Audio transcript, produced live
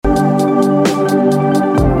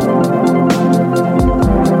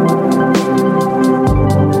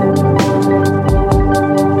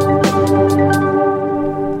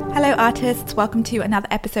Thoughts. Welcome to another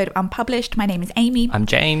episode of Unpublished. My name is Amy. I'm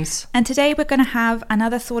James. And today we're going to have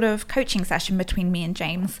another sort of coaching session between me and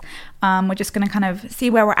James. We're just going to kind of see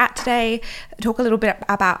where we're at today, talk a little bit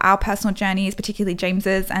about our personal journeys, particularly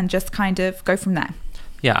James's, and just kind of go from there.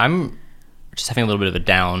 Yeah, I'm just having a little bit of a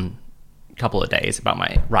down couple of days about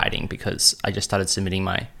my writing because I just started submitting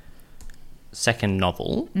my second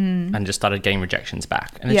novel and just started getting rejections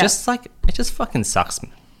back. And it just fucking sucks,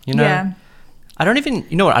 you know? Yeah. I don't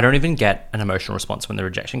even get an emotional response when the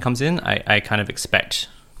rejection comes in. I kind of expect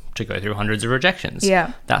to go through hundreds of rejections.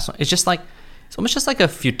 Yeah. It's almost just like a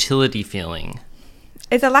futility feeling.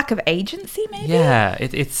 It's a lack of agency, maybe? Yeah,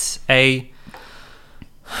 it's a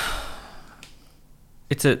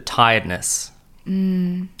tiredness.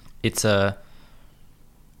 It's a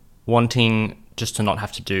wanting just to not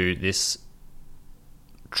have to do this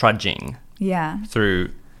trudging through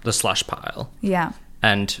the slush pile. Yeah.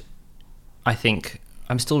 And I think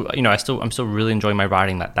I'm still really enjoying my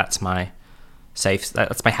writing. That's my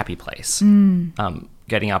that's my happy place.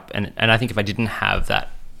 Getting up and I think if I didn't have that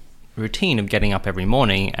routine of getting up every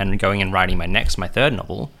morning and going and writing my third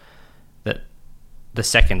novel, that the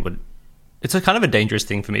second would. It's a kind of a dangerous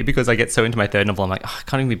thing for me because I get so into my third novel, I'm like, I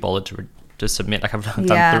can't even be bothered to submit. Like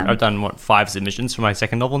I've done 5 submissions for my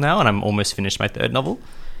second novel now, and I'm almost finished my third novel.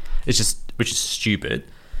 Which is stupid.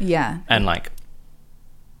 Yeah. And like.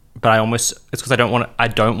 But it's because I don't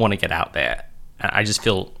want to get out there. I just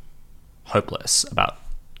feel hopeless about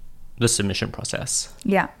the submission process.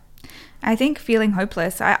 Yeah. I think feeling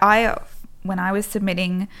hopeless, I when I was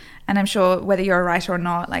submitting, and I'm sure whether you're a writer or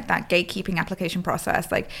not, like that gatekeeping application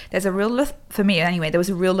process, like there's a real, for me anyway, there was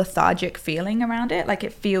a real lethargic feeling around it. Like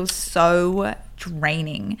it feels so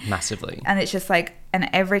draining. Massively. And it's just like, and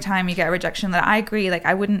every time you get a rejection, that I agree, like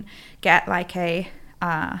I wouldn't get like a,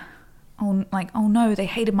 oh no, they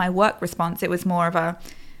hated my work response. It was more of a,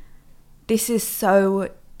 this is so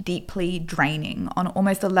deeply draining on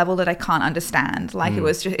almost a level that I can't understand. Like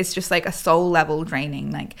it's just like a soul level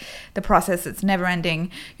draining. Like the process, it's never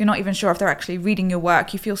ending. You're not even sure if they're actually reading your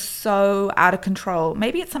work. You feel so out of control.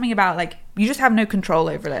 Maybe it's something about like, you just have no control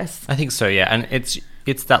over this. I think so, yeah. And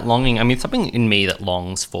it's that longing. I mean, something in me that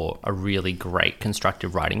longs for a really great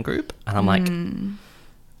constructive writing group. And I'm like,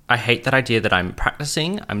 I hate that idea that I'm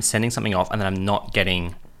practicing, I'm sending something off, and then I'm not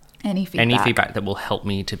getting any feedback that will help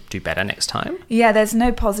me to do better next time. Yeah, there's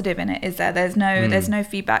no positive in it, is there? There's no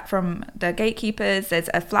feedback from the gatekeepers. There's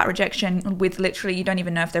a flat rejection with literally you don't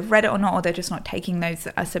even know if they've read it or not, or they're just not taking those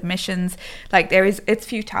submissions. Like it's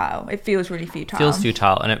futile. It feels really futile. It feels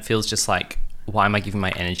futile, and it feels just like, why am I giving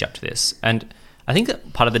my energy up to this? And I think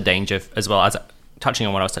that part of the danger, as well as touching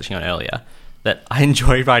on what I was touching on earlier, that I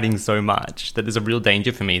enjoy writing so much that there's a real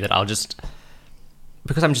danger for me that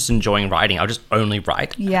because I'm just enjoying writing, I'll just only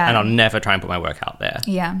write. Yeah. And I'll never try and put my work out there.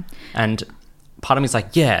 Yeah. And part of me is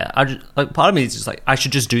like, part of me is just like, I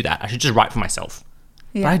should just do that. I should just write for myself.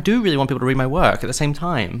 Yeah. But I do really want people to read my work at the same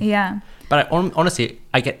time. Yeah. But honestly,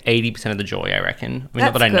 I get 80% of the joy, I reckon. I mean,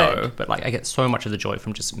 not that I know, but like I get so much of the joy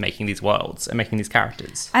from just making these worlds and making these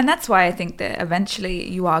characters. And that's why I think that eventually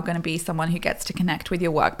you are going to be someone who gets to connect with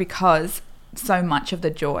your work, because so much of the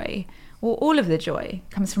joy, or all of the joy,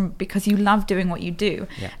 comes from because you love doing what you do.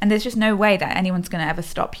 Yeah. And there's just no way that anyone's going to ever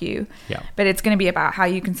stop you. Yeah. But it's going to be about how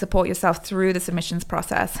you can support yourself through the submissions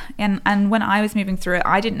process. And when I was moving through it,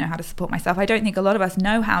 I didn't know how to support myself. I don't think a lot of us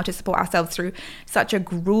know how to support ourselves through such a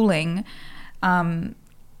grueling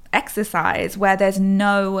exercise where there's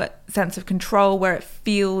no sense of control, where it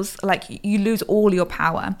feels like you lose all your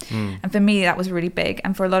power. And for me, that was really big.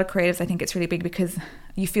 And for a lot of creatives, I think it's really big because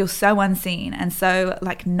you feel so unseen and so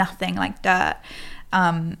like nothing, like dirt.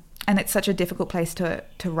 And it's such a difficult place to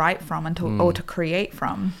write from and or to create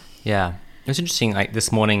from. Yeah. It was interesting, like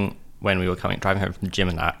this morning when we were driving home from the gym,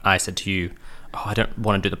 and I said to you, I don't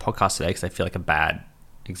want to do the podcast today because I feel like a bad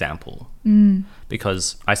example,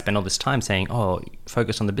 because I spend all this time saying,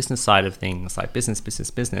 focus on the business side of things, like business,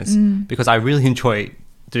 because I really enjoy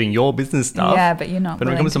doing your business stuff. Yeah, but you're not. But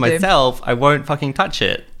when it comes to myself, I won't fucking touch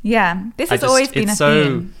it. Yeah, this has always been a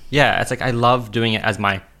theme. Yeah, it's like I love doing it as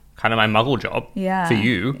my kind of my muggle job. Yeah, for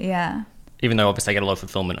you. Yeah. Even though obviously I get a lot of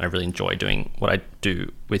fulfillment, I really enjoy doing what I do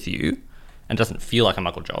with you, and it doesn't feel like a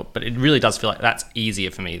muggle job, but it really does feel like that's easier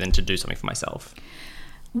for me than to do something for myself.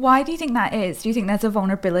 Why do you think that is? Do you think there's a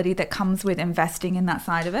vulnerability that comes with investing in that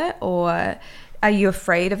side of it? Or are you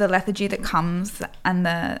afraid of the lethargy that comes and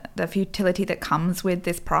the futility that comes with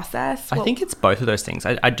this process? I think it's both of those things.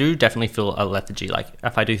 I do definitely feel a lethargy. Like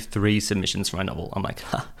if I do 3 submissions for my novel, I'm like,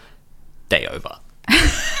 day over.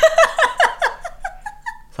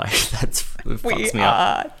 Like it fucks me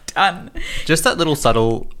up. Done. Just that little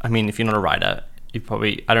subtle, I mean, if you're not a writer, you've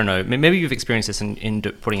probably, I don't know, maybe you've experienced this in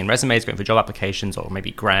putting in resumes, going for job applications, or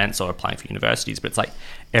maybe grants, or applying for universities, but it's like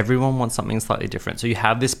everyone wants something slightly different. So you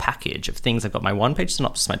have this package of things. I've got my 1-page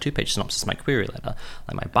synopsis, my 2-page synopsis, my query letter,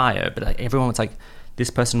 like my bio, but like everyone's like, this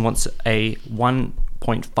person wants a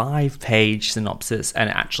 1.5-page synopsis, and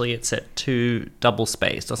actually it's at 2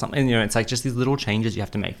 double-spaced or something. You know, it's like just these little changes you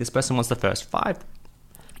have to make. This person wants the first 5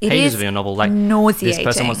 pages of your novel. Like nauseating. This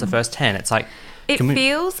person wants the first 10. It's like it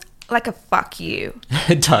feels like a fuck you.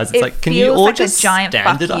 It does. It's like, can you all just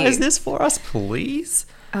standardize this for us, please?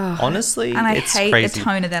 Honestly, and I it's hate crazy. the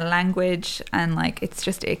tone of their language, and like it's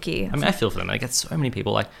just icky. I mean, I feel for them. Like, it's so many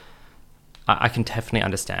people. Like, I can definitely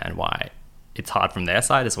understand why it's hard from their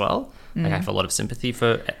side as well. Like, I have a lot of sympathy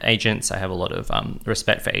for agents. I have a lot of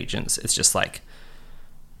respect for agents. It's just like,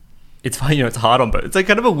 it's fine, you know, it's hard on both. It's like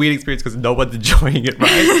kind of a weird experience because no one's enjoying it,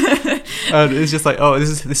 right? And it's just like, oh,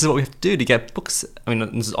 this is what we have to do to get books. I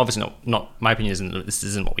mean, this is obviously not my opinion isn't this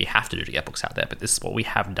isn't what we have to do to get books out there, but this is what we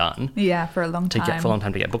have done. Yeah, for a long time.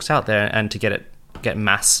 To get books out there and to get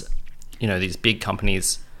mass, you know, these big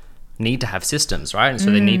companies need to have systems, right? And so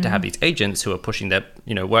they need to have these agents who are pushing their,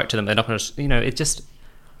 you know, work to them. They're not going to, you know, it just,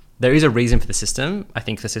 there is a reason for the system. I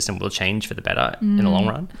think the system will change for the better in the long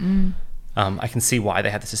run. I can see why they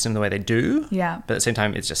have the system the way they do. Yeah. But at the same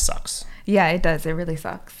time, it just sucks. Yeah, it does. It really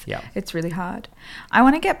sucks. Yeah. It's really hard. I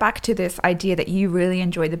want to get back to this idea that you really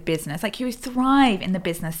enjoy the business. Like, you thrive in the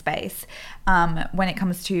business space when it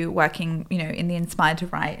comes to working, you know, in the Inspired to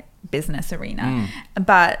Write business arena.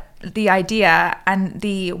 But the idea and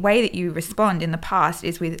the way that you respond in the past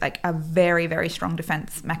is with like a very, very strong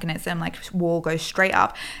defense mechanism. Like, wall goes straight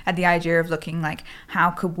up at the idea of looking like,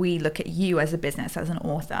 how could we look at you as a business, as an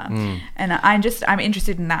author? And I'm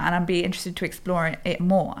interested in that, and I'd be interested to explore it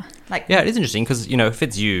more. Like, yeah, it is interesting because, you know, if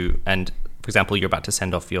it's you and, for example, you're about to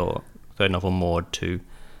send off your third novel, Maud, to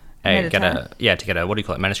get a what do you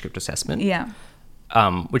call it, manuscript assessment? Yeah.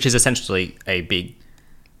 Which is essentially a big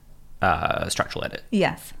structural edit.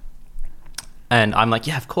 Yes. And I'm like,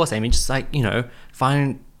 yeah, of course, Amy. Just like, you know,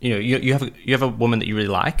 find, you know, you have a woman that you really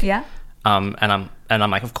like. Yeah. And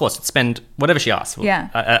I'm like, of course, spend whatever she asks. Yeah.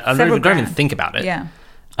 I don't even think about it. Yeah.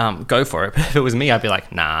 Go for it. But if it was me, I'd be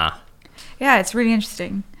like, nah. Yeah, it's really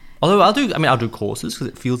interesting. Although I'll do courses because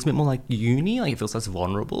it feels a bit more like uni. Like, it feels less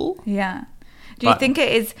vulnerable. Yeah. Do you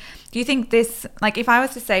think this, like, if I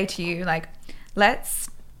was to say to you, like, let's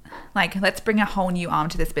bring a whole new arm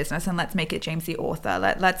to this business and let's make it James the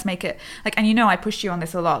Author. Let's make it like, and you know, I pushed you on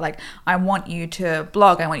this a lot. Like, I want you to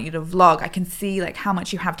blog. I want you to vlog. I can see like how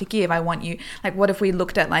much you have to give. I want you, like, what if we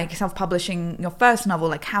looked at like self-publishing your first novel?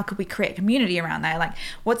 Like, how could we create a community around that? Like,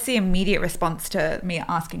 what's the immediate response to me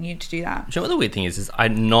asking you to do that? Do you know what the weird thing is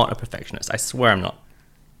I'm not a perfectionist. I swear I'm not.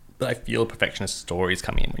 But I feel perfectionist stories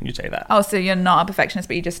coming in when you say that. Oh, so you're not a perfectionist,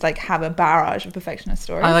 but you just like have a barrage of perfectionist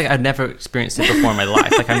stories? I've never experienced it before in my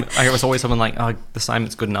life. Like, I was always someone like, oh, the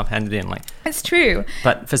assignment's good enough, hand it in. Like, it's true.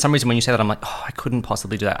 But for some reason, when you say that, I'm like, oh, I couldn't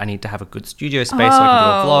possibly do that. I need to have a good studio space so I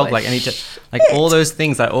can do a vlog. Like, I need to, like, all those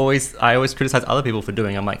things I always criticize other people for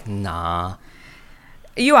doing. I'm like, nah.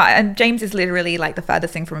 You are, and James is literally like the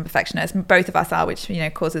furthest thing from a perfectionist. Both of us are, which, you know,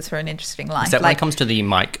 causes for an interesting life. Except when it comes to the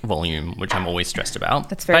mic volume, which I'm always stressed about.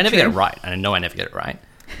 That's very true. I never get it right, and I know I never get it right.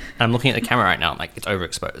 And I'm looking at the camera right now, I'm like, it's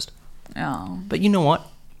overexposed. Oh. But you know what?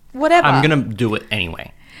 Whatever. I'm going to do it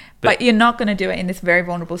anyway. But you're not going to do it in this very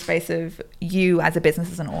vulnerable space of you as a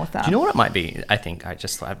business, as an author. Do you know what it might be? I think I've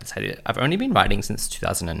decided I've only been writing since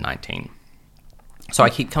 2019. So I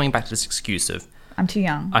keep coming back to this excuse of, I'm too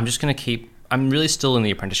young. I'm really still in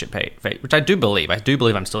the apprenticeship phase, which I do believe. I do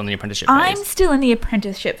believe I'm still in the apprenticeship phase. I'm still in the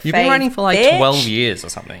apprenticeship phase. You've been writing for like 12 years or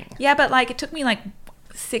something. Yeah, but like it took me like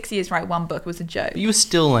 6 years to write one book. It was a joke. But you're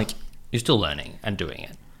still learning and doing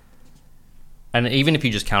it. And even if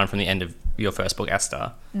you just counted from the end of your first book,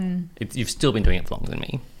 Esther, you've still been doing it for longer than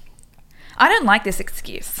me. I don't like this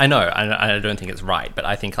excuse. I know. I don't think it's right, but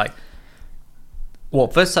I think like, well,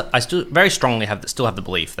 first I still very strongly still have the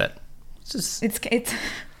belief that it's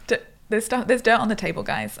there's dirt on the table,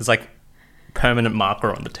 guys. There's like permanent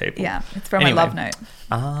marker on the table. Yeah, it's from my love note.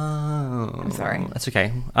 Oh, I'm sorry. That's okay.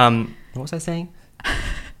 What was I saying?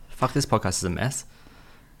 Fuck, this podcast is a mess.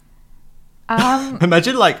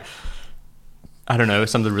 Imagine like, I don't know,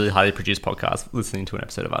 some of the really highly produced podcasts listening to an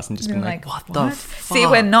episode of us and just being like, what the fuck? See,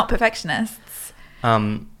 we're not perfectionists.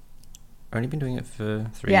 I've only been doing it for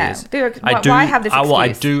 3 years. Why have this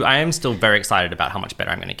excuse? I am still very excited about how much better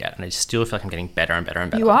I'm going to get. And I still feel like I'm getting better and better and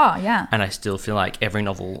better. You are, yeah. And I still feel like every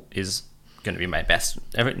novel is going to be my best.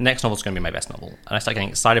 Every next novel is going to be my best novel. And I start getting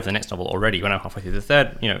excited for the next novel already when I'm halfway through the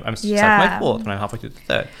third. You know, I'm excited for my fourth when I'm halfway through the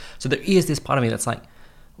third. So there is this part of me that's like,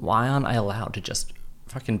 why aren't I allowed to just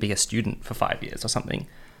fucking be a student for 5 years or something.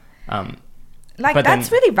 Like, But that's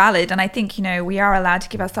then- really valid. And I think, you know, we are allowed to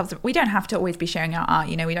give ourselves, we don't have to always be sharing our art,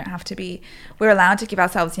 you know, we don't have to be, we're allowed to give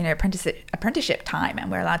ourselves, you know, apprenticeship time, and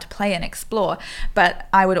we're allowed to play and explore. But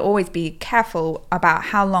I would always be careful about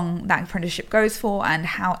how long that apprenticeship goes for, and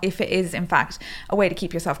how, if it is in fact a way to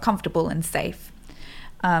keep yourself comfortable and safe.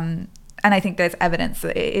 And I think there's evidence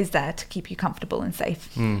that it is there to keep you comfortable and safe,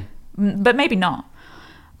 but maybe not.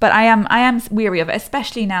 But I am weary of it,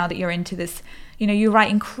 especially now that you're into this. You know, you write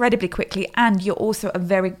incredibly quickly, and you're also a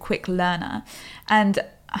very quick learner. And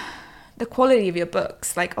the quality of your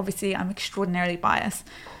books, like, obviously I'm extraordinarily biased,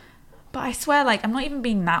 but I swear, like, I'm not even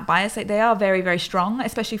being that biased. Like, they are very, very strong,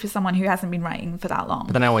 especially for someone who hasn't been writing for that long.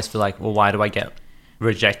 But then I always feel like, well, why do I get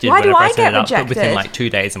rejected? Why do whenever I send get it up? rejected? But within like 2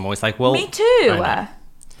 days, I'm always like, well, Me too. I know.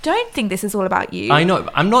 Don't think this is all about you. I know.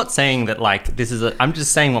 I'm not saying that like this is. I'm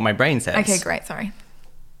just saying what my brain says. Okay, great. Sorry.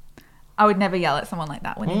 I would never yell at someone like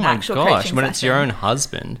that when Oh in an my actual gosh! coaching When it's your session. own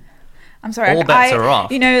husband. I'm sorry. All bets are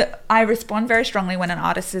off. You know, I respond very strongly when an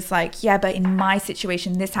artist is like, yeah, but in my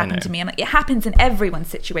situation, this happened know. to me. I'm like, it happens in everyone's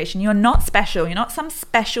situation. You're not special. You're not some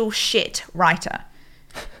special shit writer.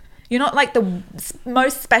 You're not like the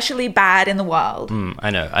most specially bad in the world. I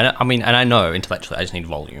know. I mean, and I know intellectually, I just need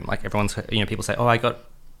volume. Like everyone's, you know, people say, "Oh, I got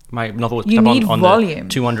my novel was You picked up need on volume.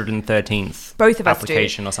 the 213th Both of us do.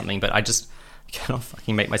 application or something." But I just cannot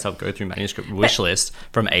fucking make myself go through manuscript wish list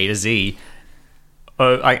from A to Z.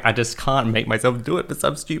 Oh, I just can't make myself do it for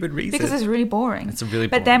some stupid reason. Because it's really boring. It's really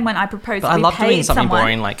But then boring. when I propose But to I be love doing paid something someone,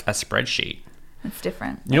 boring like a spreadsheet. it's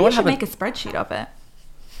different. You know what should happened- make a spreadsheet of it.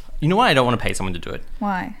 You know why I don't want to pay someone to do it?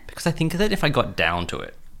 Why? Because I think that if I got down to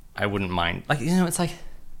it, I wouldn't mind. Like, you know, it's like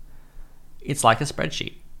a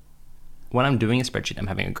spreadsheet. When I'm doing a spreadsheet, I'm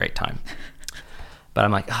having a great time. But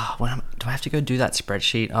I'm like, do I have to go do that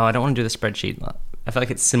spreadsheet? Oh, I don't want to do the spreadsheet. I feel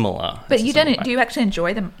like it's similar. But It's you just don't. like- Do you actually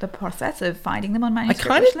enjoy the process of finding them on I manuscript?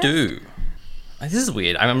 kind wish of lists? do. Like, this is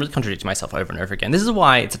weird. I'm really contradicting myself over and over again. This is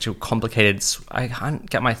why it's such a complicated. I can't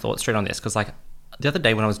get my thoughts straight on this because, like, the other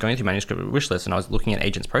day when I was going through manuscript wish lists and I was looking at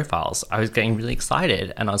agents' profiles, I was getting really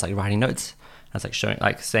excited and I was like writing notes. I was like showing,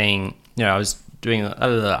 like saying, you know, I was doing,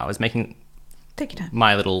 I was making Take your time.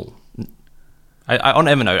 my little. I on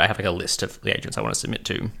Evernote, I have like a list of the agents I want to submit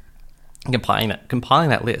to. And compiling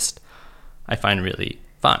that list, I find really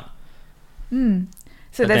fun. So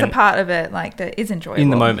But there's a then- part of it like that is enjoyable In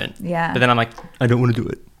the moment. Yeah. But then I'm like, I don't want to do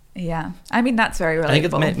it. Yeah. I mean, that's very relatable.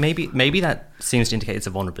 I think it's maybe that seems to indicate it's a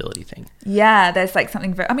vulnerability thing. Yeah, there's like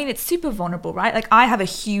something very, I mean, it's super vulnerable, right? Like I have a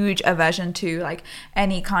huge aversion to like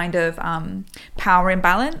any kind of power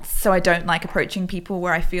imbalance. So I don't like approaching people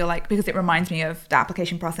where I feel like, because it reminds me of the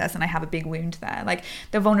application process and I have a big wound there. Like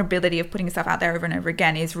the vulnerability of putting yourself out there over and over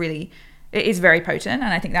again is very potent.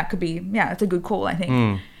 And I think that could be, yeah, it's a good call, I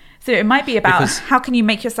think. So it might be about Because- how can you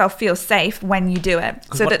make yourself feel safe when you do it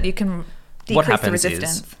so that you can What decrease the happens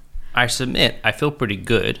resistance. is I submit, I feel pretty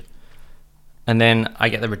good, and then I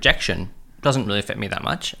get the rejection. Doesn't really affect me that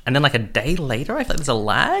much. And then like a day later, I feel like there's a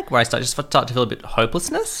lag where I start to feel a bit of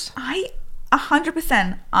hopelessness.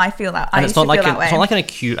 100% I feel that. And I it's used not to like feel that way. it's not like an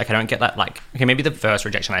acute. Like I don't get that. Like okay, maybe the first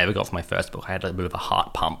rejection I ever got for my first book, I had a bit of a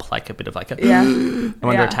heart pump, like a bit of like a Yeah. I'm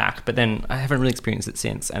under Yeah. attack. But then I haven't really experienced it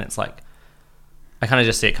since, and it's like I kind of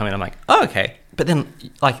just see it coming. I'm like, oh okay. But then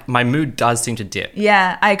like my mood does seem to dip.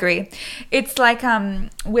 Yeah, I agree. It's like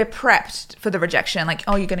we're prepped for the rejection. Like,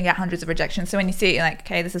 oh, you're going to get hundreds of rejections. So when you see it, you're like,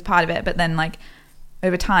 okay, this is part of it. But then like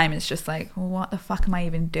over time, it's just like, well, what the fuck am I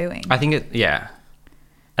even doing? I think yeah.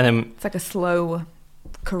 And then It's like a slow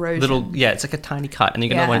corrosion. it's like a tiny cut, and you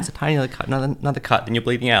get another Yeah. one. It's a tiny other cut, another cut, then you're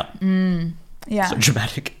bleeding out. Yeah. So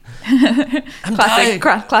dramatic. I'm dying.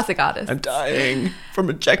 Classic artist. I'm dying from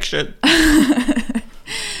rejection.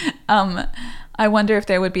 I wonder if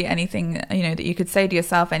there would be anything, you know, that you could say to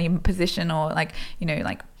yourself, any position or like, you know,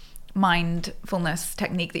 like mindfulness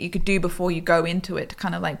technique that you could do before you go into it to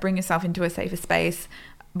kind of like bring yourself into a safer space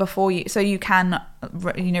before you, so you can,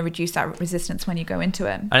 you know, reduce that resistance when you go into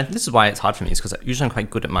it. And this is why it's hard for me, is because usually I'm quite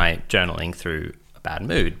good at my journaling through a bad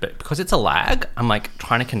mood, but because it's a lag, I'm like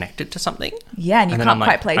trying to connect it to something. Yeah, and you then can't I'm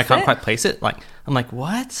quite place I can't it. quite place it. Like I'm like,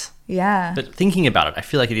 what? Yeah. But thinking about it, I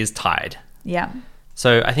feel like it is tied. Yeah.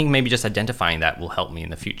 So I think maybe just identifying that will help me in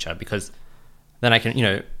the future, because then I can, you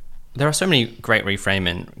know, there are so many great reframe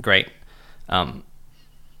and great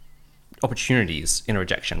opportunities in a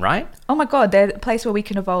rejection, right? Oh my God, they're a place where we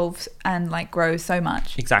can evolve and like grow so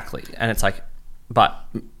much. Exactly. And it's like, but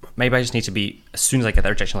maybe I just need to be, as soon as I get that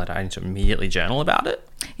rejection letter, I need to immediately journal about it.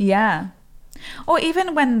 Yeah. Or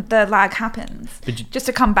even when the lag happens, But just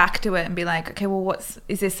to come back to it and be like, okay, well,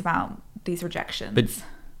 is this about these rejections? But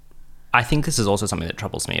I think this is also something that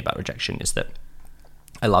troubles me about rejection, is that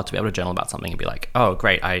I love to be able to journal about something and be like, oh,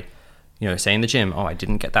 great. Say in the gym, oh, I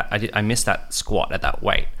didn't get that. I missed that squat at that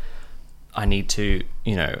weight. I need to,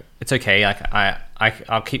 it's okay. Like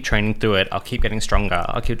I'll keep training through it. I'll keep getting stronger.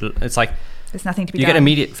 It's like, there's nothing to be you done. get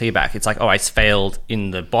immediate feedback. It's like, oh, I failed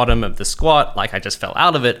in the bottom of the squat. Like I just fell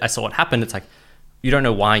out of it. I saw what happened. It's like, you don't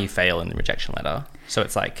know why you fail in the rejection letter. So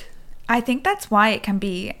it's like, I think that's why it can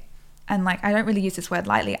be, and like, I don't really use this word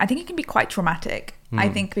lightly. I think it can be quite traumatic. I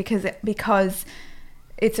think because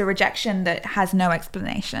it's a rejection that has no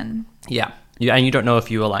explanation. Yeah. And you don't know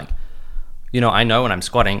if you were like, I know when I'm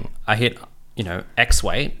squatting, I hit, X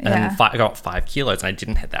weight and then I got 5 kilos and I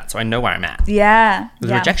didn't hit that. So I know where I'm at. Yeah.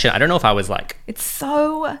 With rejection, I don't know if I was like, it's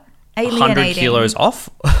so alienating. 100 kilos off.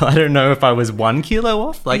 I don't know if I was 1 kilo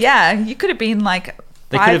off. Like, yeah, you could have been like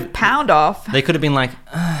 5 pound off. They could have been like,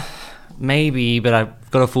 maybe, but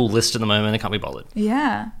I've got a full list at the moment. I can't be bothered.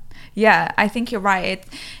 Yeah, I think you're right.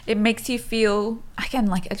 It makes you feel, again,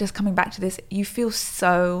 like just coming back to this, you feel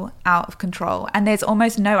so out of control and there's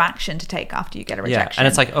almost no action to take after you get a rejection. Yeah, and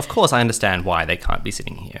it's like, of course I understand why they can't be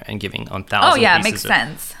sitting here and giving on thousands of pieces. It makes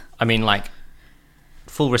sense. I mean, like,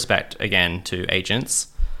 full respect, again, to agents.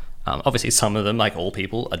 Obviously, some of them, like all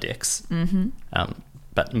people, are dicks.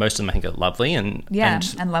 But most of them, I think, are lovely and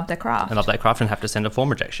love their craft. And love their craft and have to send a form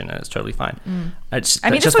rejection, and it's totally fine. This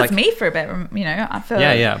was me for a bit, I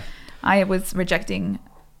feel I was rejecting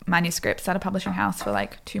manuscripts at a publishing house for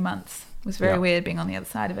like 2 months. It was very weird being on the other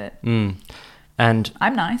side of it. And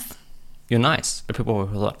I'm nice. You're nice, but people were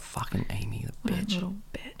like, fucking Amy, the bitch. Little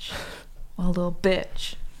bitch. Well, little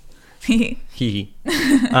bitch.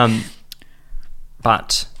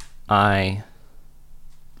 But I...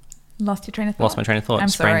 Lost your train of thought? Lost my train of thought. I'm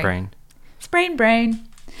sorry. Sprain brain.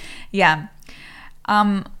 Yeah.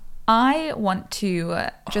 I want to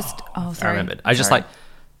just... Oh, sorry. I remembered.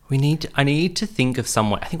 I need to think of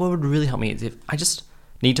some way. I think what would really help me is if I just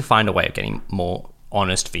need to find a way of getting more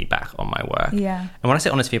honest feedback on my work. Yeah. And when I say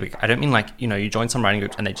honest feedback, I don't mean like, you join some writing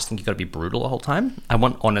groups and they just think you got to be brutal the whole time. I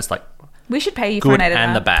want honest, like... We should pay you for an editor. Good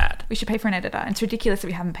and the bad. We should pay for an editor. It's ridiculous that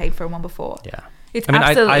we haven't paid for one before. Yeah. It's absolutely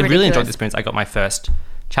ridiculous. I really enjoyed the experience. I got my first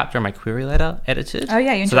chapter of my query letter edited. Oh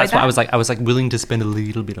yeah, you enjoyed that? So that's why I was like willing to spend a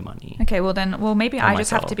little bit of money. Okay, well maybe I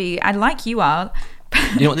just have to be, I like you are.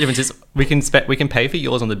 You know what the difference is? We can pay for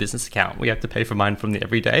yours on the business account. We have to pay for mine from the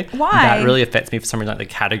everyday. Why? That really affects me for some reason. Like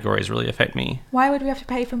the categories really affect me. Why would we have to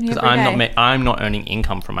pay from the everyday? Because I'm not earning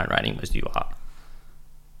income from my writing as you are.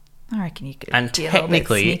 I reckon you could. And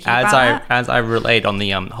technically, as I relayed on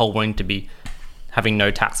the whole wanting to be having no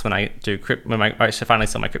tax when I do I finally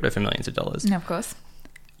sell my crypto for millions of dollars. No, of course.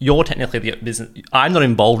 You're technically the business. I'm not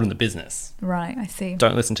involved in the business. Right, I see.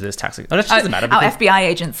 Don't listen to this tax. It doesn't matter. Our FBI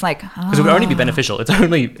agents because it would only be beneficial. It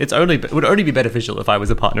would only be beneficial if I was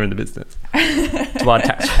a partner in the business to our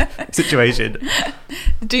tax situation.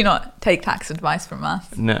 Do not take tax advice from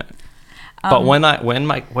us. No. But when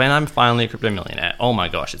I'm finally a crypto millionaire, oh my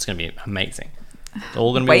gosh, it's going to be amazing. It's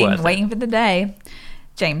all going to be worth it. Waiting for the day.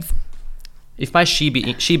 James. If my Shiba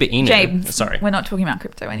Inu... James, sorry. We're not talking about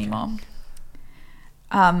crypto anymore.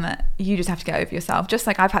 You just have to get over yourself. Just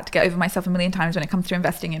like I've had to get over myself a million times when it comes to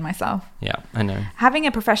investing in myself. Yeah, I know. Having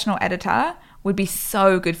a professional editor would be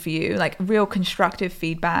so good for you. Like real constructive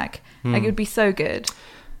feedback. Like it would be so good.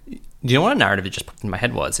 Do you know what a narrative that just popped in my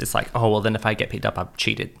head was? It's like, oh, well, then if I get picked up, I've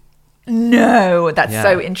cheated. No, that's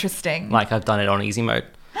so interesting. Like I've done it on easy mode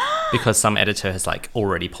because some editor has like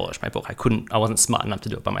already polished my book. I wasn't smart enough to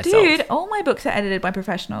do it by myself. Dude, all my books are edited by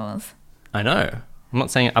professionals. I know.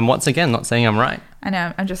 I'm once again not saying I'm right. I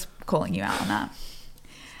know. I'm just calling you out on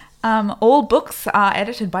that. All books are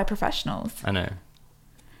edited by professionals. I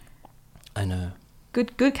know.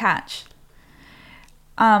 Good catch.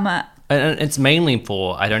 And it's mainly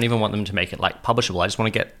for, I don't even want them to make it like publishable.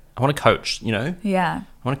 I want to coach, Yeah.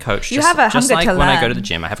 I want to coach. You have a hunger like to learn. When I go to the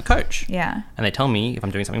gym, I have a coach. Yeah. And they tell me if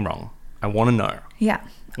I'm doing something wrong. I want to know. Yeah.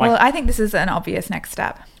 Well, I think this is an obvious next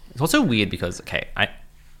step. It's also weird because, I'm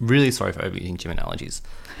really sorry for overusing gym analogies,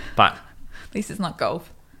 but... At least it's not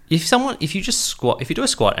golf. If you do a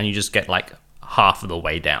squat and you just get like half of the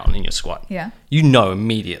way down in your squat, you know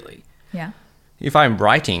immediately. Yeah. If I'm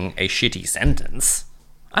writing a shitty sentence,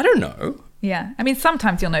 I don't know. Yeah. I mean,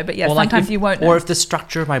 sometimes you'll know, but sometimes you won't know. Or if the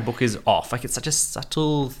structure of my book is off, like it's such a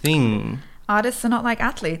subtle thing. Artists are not like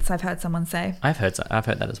athletes, I've heard someone say. I've heard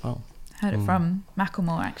that as well. Heard it from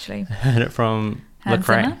Macklemore, actually. I heard it from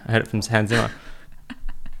Lecrae. I heard it from Hans Zimmer.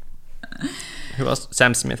 Who else?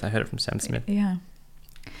 Sam Smith. I heard it from Sam Smith. Yeah.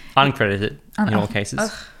 Uncredited in all cases.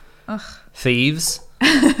 Thieves.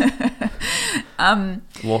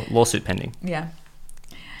 Lawsuit pending. Yeah.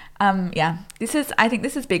 Yeah, I think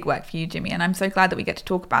this is big work for you, Jimmy, and I'm so glad that we get to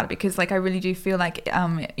talk about it, because like I really do feel like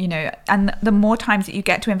you know, and the more times that you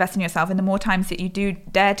get to invest in yourself, and the more times that you do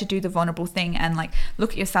dare to do the vulnerable thing and like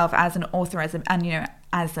look at yourself as an author, and you know,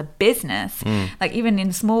 as a business, like even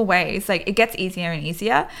in small ways, like it gets easier and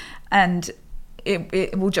easier, and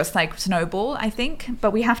it will just like snowball, I think.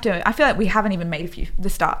 But we have to, I feel like we haven't even made the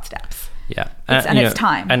start steps. Yeah. It's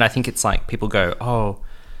time. And I think it's like people go, oh,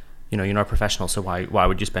 you know, you're not a professional, so why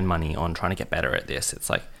would you spend money on trying to get better at this? It's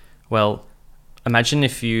like, well, imagine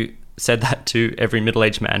if you said that to every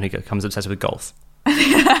middle-aged man who becomes obsessed with golf.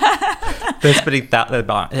 They're spending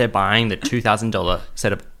they're buying the $2,000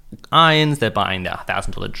 set of irons, they're buying their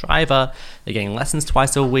 $1,000 driver, they're getting lessons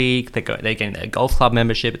twice a week, they're getting their golf club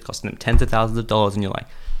membership, it's costing them tens of thousands of dollars, and you're like,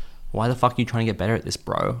 why the fuck are you trying to get better at this,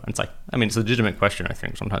 bro? And it's like, I mean, it's a legitimate question, I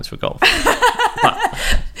think, sometimes for golf. But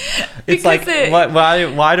it's like,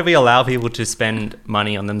 why do we allow people to spend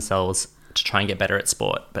money on themselves to try and get better at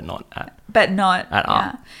sport, but not at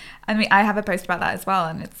art? I mean, I have a post about that as well,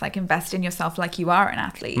 and it's like, invest in yourself like you are an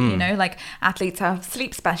athlete. You know, like athletes have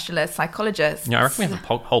sleep specialists, psychologists. Yeah, I reckon we have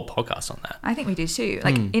a whole podcast on that. I think we do too.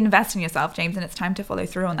 Like, invest in yourself, James, and it's time to follow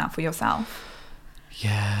through on that for yourself.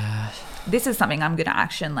 Yeah. This is something I'm going to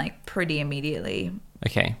action like pretty immediately.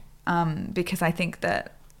 Okay. Because I think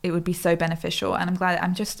that it would be so beneficial, and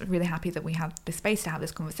I'm just really happy that we have the space to have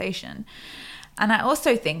this conversation. And I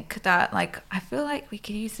also think that, like, I feel like we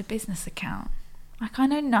could use a business account. Like, I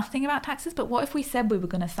know nothing about taxes, but what if we said we were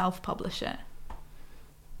going to self-publish it?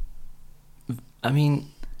 I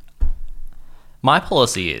mean, my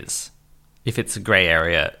policy is, if it's a grey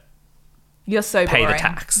area, you're so pay boring. The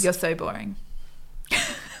tax. You're so boring.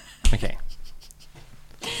 Okay.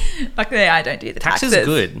 Luckily, I don't do the taxes. Taxes are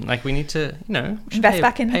good. Like, we need to, you know, invest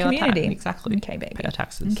back in the community. Exactly. Okay, baby. Pay our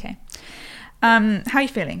taxes. Okay. How are you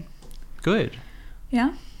feeling? Good.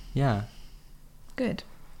 Yeah? Yeah. Good.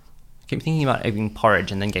 I keep thinking about eating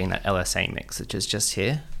porridge and then getting that LSA mix, which is just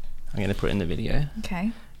here. I'm going to put it in the video.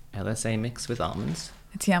 Okay. LSA mix with almonds.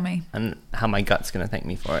 It's yummy. And how my gut's going to thank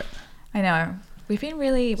me for it. I know. We've been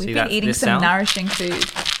eating some nourishing food.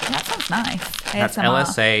 That sounds nice. That's ASMR.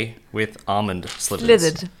 LSA with almond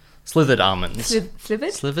slivers. Slithered almonds.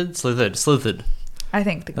 Slithered? Slithered. I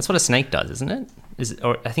think that's what a snake does, isn't it?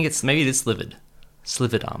 Or I think maybe it is slivered.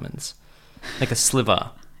 Slivered almonds. Like a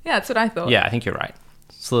sliver. Yeah, that's what I thought. Yeah, I think you're right.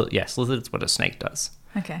 Slithered is what a snake does.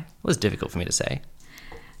 Okay. It was difficult for me to say.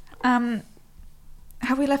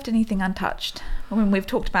 Have we left anything untouched? I mean, we've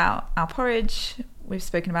talked about our porridge. We've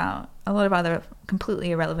spoken about a lot of other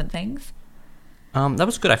completely irrelevant things. That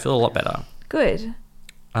was good. I feel a lot better. Good.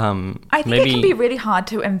 I think it can be really hard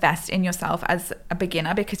to invest in yourself as a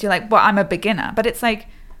beginner, because you're like, well, I'm a beginner. But it's like,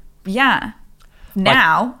 yeah,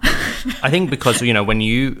 now. I think because, you know, when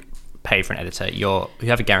you pay for an editor, you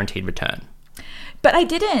have a guaranteed return. But I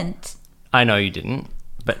didn't. I know you didn't.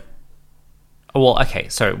 But, well, okay.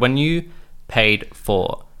 So when you paid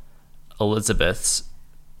for Elizabeth's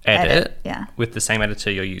edit with the same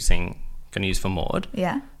editor you're going to use for Maud.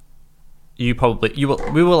 Yeah. We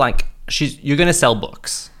were like, you're going to sell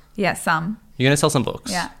books. Yeah, some. You're going to sell some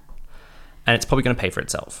books. Yeah. And it's probably going to pay for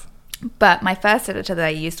itself. But my first editor that I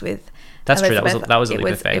used with That's Elizabeth, true. That was a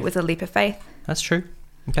leap of faith. It was a leap of faith. That's true.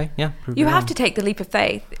 Okay, yeah. You have to take the leap of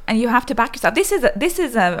faith, and you have to back yourself. This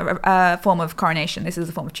is a form of coronation. This is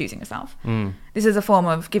a form of choosing yourself. This is a form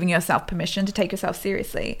of giving yourself permission to take yourself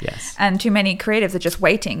seriously. Yes. And too many creatives are just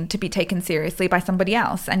waiting to be taken seriously by somebody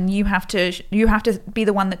else, and you have to be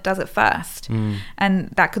the one that does it first. And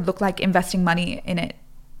that could look like investing money in it,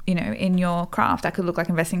 you know, in your craft. That could look like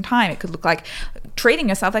investing time. It could look like treating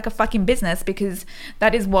yourself like a fucking business, because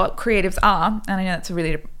that is what creatives are. And I know that's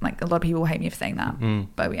really, like, a lot of people will hate me for saying that,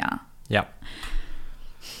 but we are. Yeah.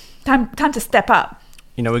 Time to step up.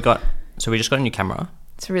 You know, we just got a new camera.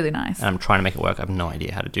 It's really nice. And I'm trying to make it work. I have no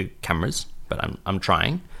idea how to do cameras, but I'm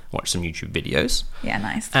trying. Watch some YouTube videos. Yeah,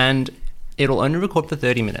 nice. And it'll only record for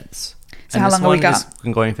 30 minutes. So how long have we got? We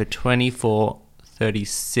can go in for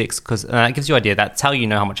 24:36, because that gives you an idea. That's how you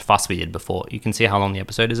know how much fuss we did before. You can see how long the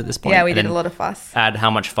episode is at this point. Yeah, we did a lot of fuss. Add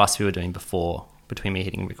how much fuss we were doing before, between me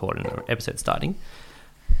hitting record and the episode starting.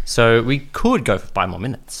 So we could go for 5 more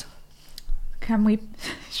minutes. Can we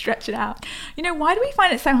stretch it out? You know, why do we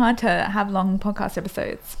find it so hard to have long podcast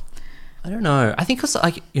episodes? I don't know. I think because,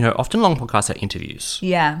 like, you know, often long podcasts are interviews.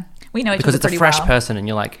 Yeah. We know each because other pretty it's a fresh well. person, and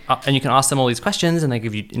you're like, and you can ask them all these questions and they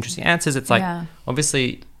give you interesting answers. It's like,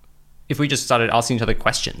 obviously, if we just started asking each other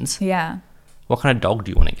questions, what kind of dog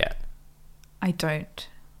do you want to get? I don't.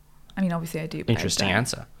 I mean, obviously I do. But Interesting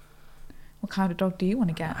answer. What kind of dog do you want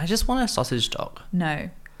to get? I just want a sausage dog.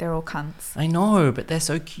 No, they're all cunts. I know, but they're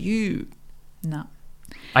so cute. No.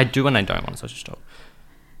 I do and I don't want a sausage dog.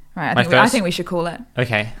 Right, My I first- think we should call it.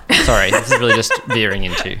 Okay. Sorry. This is really just veering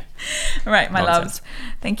into. All right, my Nonsense. loves.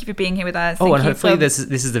 Thank you for being here with us. Oh, Thank and you hopefully for- this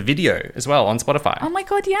is the video as well on Spotify. Oh my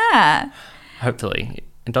God, yeah. Hopefully.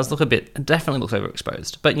 It does look it definitely looks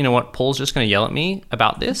overexposed. But you know what? Paul's just going to yell at me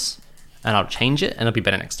about this and I'll change it and it'll be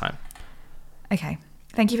better next time. Okay.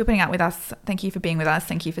 Thank you for putting up with us. Thank you for being with us.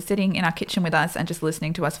 Thank you for sitting in our kitchen with us and just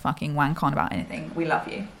listening to us fucking wank on about anything. We love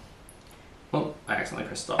you. Oh, I accidentally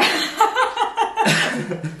pressed stop.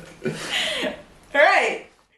 All right.